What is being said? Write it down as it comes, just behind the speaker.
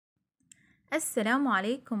Assalamu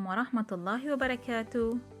alaikum wa rahmatullahi wa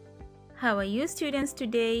barakatuh. How are you students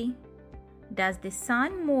today? Does the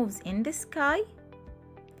sun moves in the sky?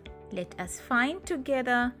 Let us find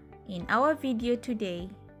together in our video today.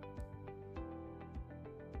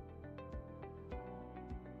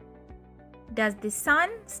 Does the sun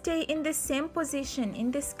stay in the same position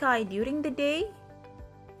in the sky during the day?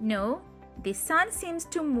 No, the sun seems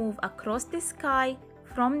to move across the sky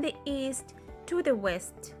from the east to the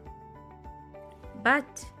west.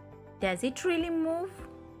 But does it really move?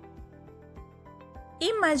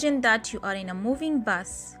 Imagine that you are in a moving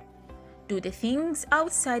bus. Do the things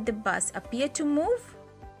outside the bus appear to move?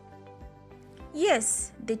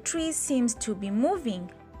 Yes, the trees seems to be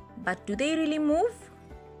moving, but do they really move?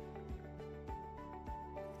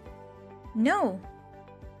 No,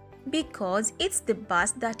 because it's the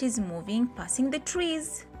bus that is moving passing the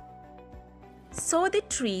trees. So the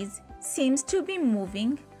trees seems to be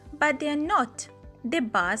moving, but they are not. The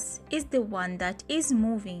bus is the one that is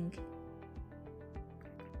moving.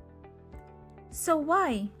 So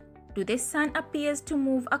why do the sun appears to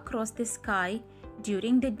move across the sky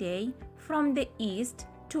during the day from the east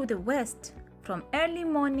to the west, from early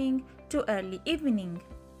morning to early evening?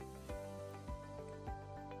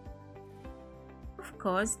 Of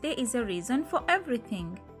course, there is a reason for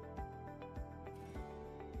everything.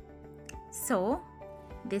 So,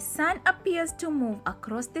 the sun appears to move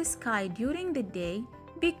across the sky during the day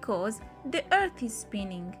because the earth is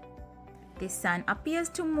spinning. The sun appears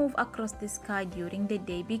to move across the sky during the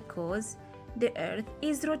day because the earth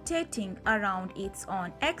is rotating around its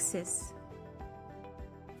own axis.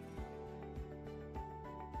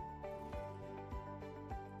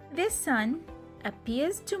 The sun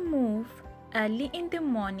appears to move early in the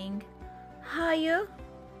morning, higher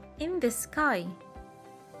in the sky.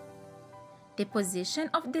 The position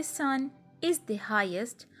of the sun is the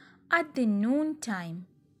highest at the noon time.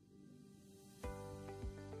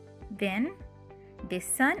 Then, the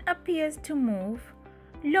sun appears to move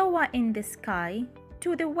lower in the sky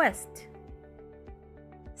to the west.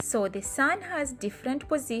 So the sun has different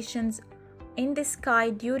positions in the sky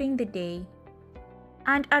during the day,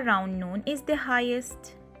 and around noon is the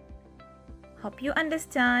highest. Hope you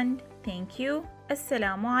understand. Thank you.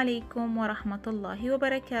 Assalamu alaikum wa rahmatullahi wa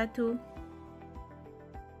barakatuh.